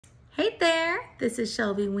Hey there, this is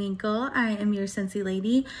Shelby Winkle. I am your Scentsy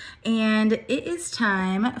lady, and it is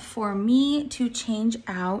time for me to change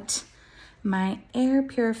out my air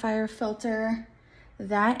purifier filter.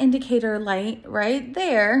 That indicator light right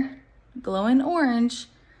there, glowing orange,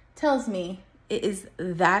 tells me it is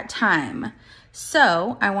that time.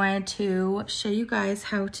 So I wanted to show you guys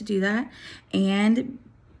how to do that, and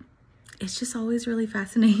it's just always really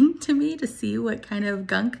fascinating to me to see what kind of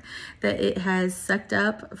gunk that it has sucked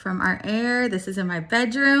up from our air. This is in my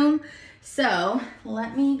bedroom. So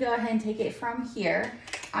let me go ahead and take it from here.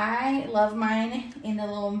 I love mine in a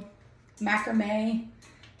little macrame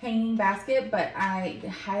hanging basket, but I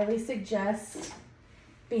highly suggest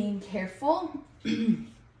being careful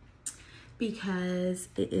because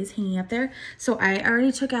it is hanging up there. So I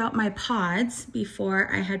already took out my pods before.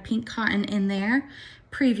 I had pink cotton in there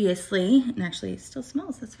previously, and actually it still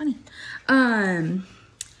smells, that's funny. And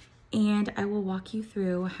I will walk you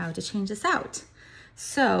through how to change this out.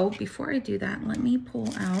 So before I do that, let me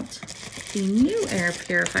pull out the new air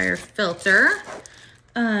purifier filter.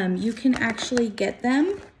 You can actually get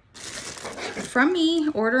them from me,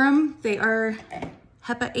 order them. They are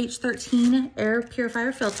HEPA H13 air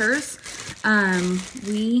purifier filters.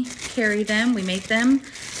 We carry them, we make them.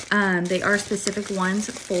 They are specific ones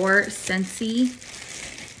for Scentsy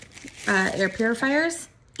air purifiers.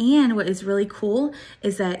 And what is really cool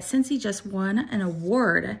is that Scentsy just won an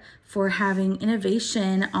award for having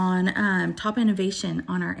innovation on, top innovation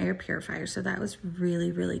on our air purifier. So that was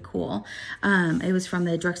really, really cool. It was from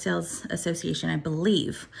the Drug Sales Association, I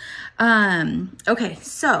believe. Okay,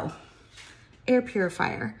 so air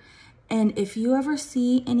purifier. And if you ever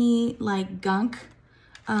see any like gunk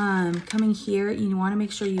coming here, you want to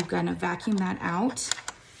make sure you're going to vacuum that out.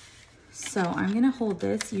 So I'm going to hold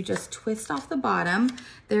this. You just twist off the bottom.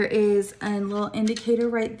 There is a little indicator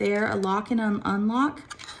right there, a lock and unlock.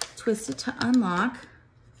 Twist it to unlock.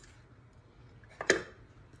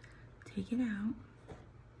 Take it out.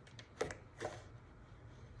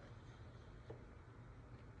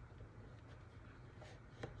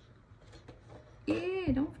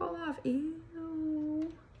 Ew, don't fall off.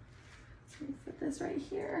 Ew. Let me put this right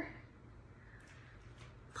here.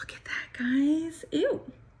 Look at that, guys. Ew.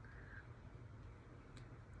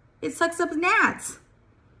 It sucks up gnats.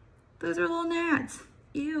 Those are little gnats.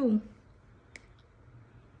 Ew.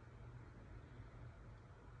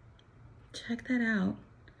 Check that out.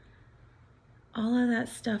 All of that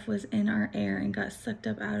stuff was in our air and got sucked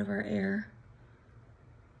up out of our air.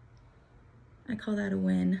 I call that a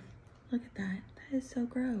win. Look at that. That is so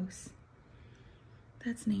gross.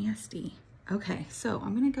 That's nasty. Okay, so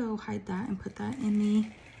I'm gonna go hide that and put that in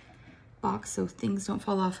the box so things don't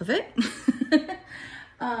fall off of it.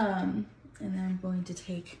 And then I'm going to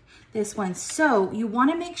take this one. So you want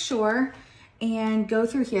to make sure and go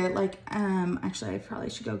through here, like, actually I probably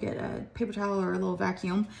should go get a paper towel or a little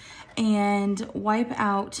vacuum and wipe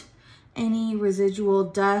out any residual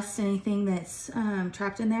dust, anything that's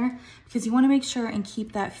trapped in there, because you want to make sure and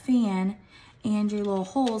keep that fan and your little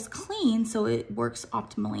holes clean so it works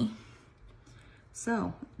optimally.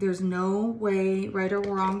 So there's no way, right or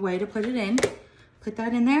wrong way to put it in. Put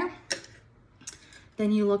that in there.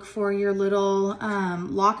 Then you look for your little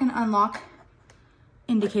lock and unlock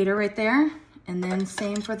indicator right there. And then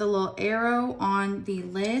same for the little arrow on the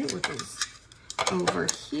lid, which is over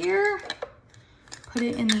here. Put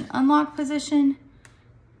it in the unlock position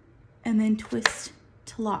and then twist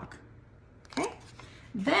to lock. Okay.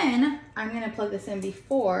 Then I'm gonna plug this in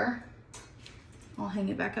before. I'll hang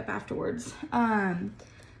it back up afterwards.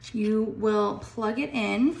 You will plug it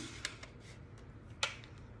in.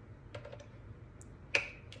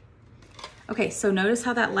 Okay, so notice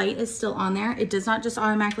how that light is still on there. It does not just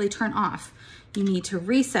automatically turn off. You need to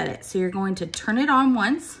reset it. So you're going to turn it on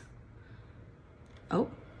once. Oh,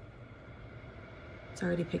 it's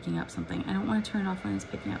already picking up something. I don't want to turn it off when it's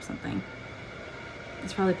picking up something.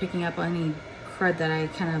 It's probably picking up any crud that I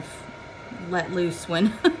kind of let loose when,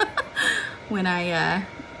 when I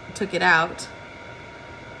took it out.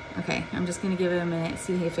 Okay, I'm just gonna give it a minute,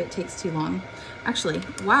 see if it takes too long. Actually,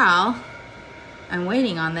 while I'm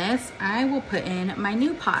waiting on this, I will put in my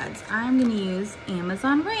new pods. I'm gonna use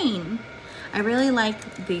Amazon Rain. I really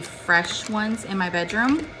like the fresh ones in my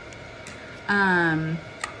bedroom. I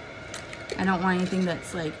don't want anything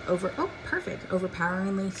that's like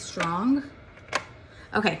overpoweringly strong.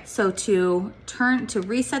 Okay, so to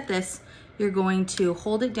reset this, you're going to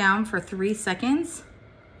hold it down for 3 seconds.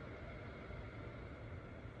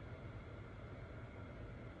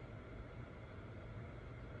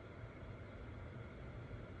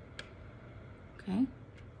 Okay.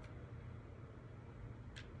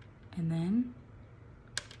 And then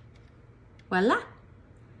voila,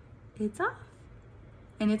 it's off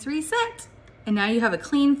and it's reset. And now you have a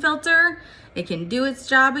clean filter. It can do its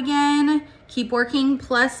job again, keep working.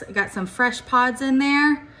 Plus I got some fresh pods in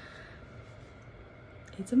there.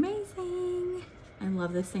 It's amazing. I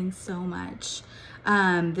love this thing so much.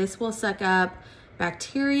 This will suck up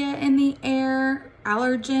bacteria in the air,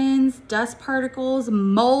 allergens, dust particles,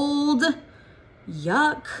 mold,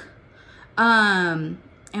 yuck.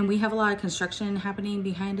 And we have a lot of construction happening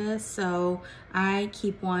behind us, so I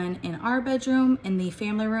keep one in our bedroom, in the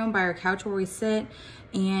family room by our couch where we sit,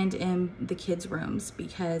 and in the kids' rooms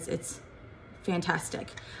because it's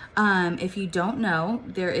fantastic. If you don't know,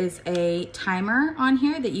 there is a timer on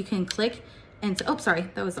here that you can click and, oh, sorry,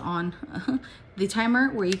 that was on. The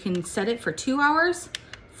timer where you can set it for 2 hours,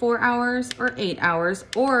 4 hours, or 8 hours,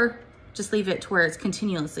 or just leave it to where it's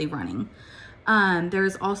continuously running.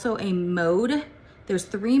 There's also a mode. There's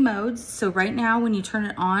 3 modes. So right now when you turn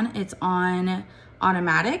it on, it's on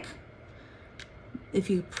automatic.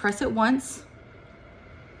 If you press it once,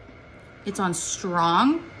 it's on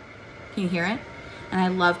strong. Can you hear it? And I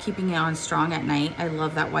love keeping it on strong at night. I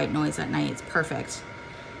love that white noise at night. It's perfect.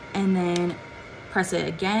 And then press it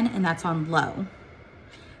again, and that's on low.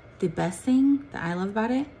 The best thing that I love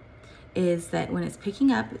about it is that when it's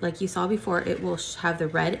picking up, like you saw before, it will have the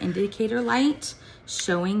red indicator light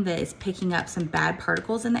showing that it's picking up some bad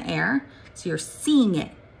particles in the air. So you're seeing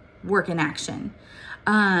it work in action.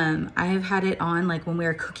 I have had it on like when we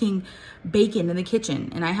were cooking bacon in the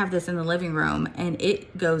kitchen, and I have this in the living room, and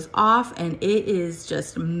it goes off and it is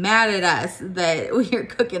just mad at us that we are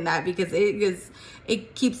cooking that because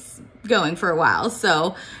it keeps going for a while.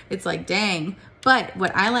 So it's like, dang. But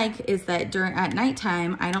what I like is that at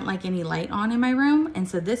nighttime, I don't like any light on in my room. And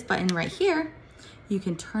so this button right here, you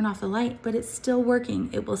can turn off the light, but it's still working.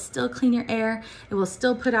 It will still clean your air. It will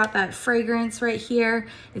still put out that fragrance right here.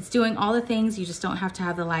 It's doing all the things. You just don't have to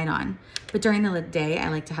have the light on. But during the day, I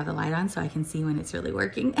like to have the light on so I can see when it's really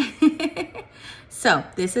working. So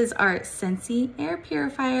this is our Scentsy Air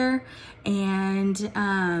Purifier, and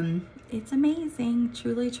it's amazing.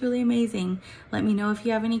 Truly, truly amazing. Let me know if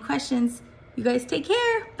you have any questions. You guys take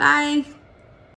care. Bye.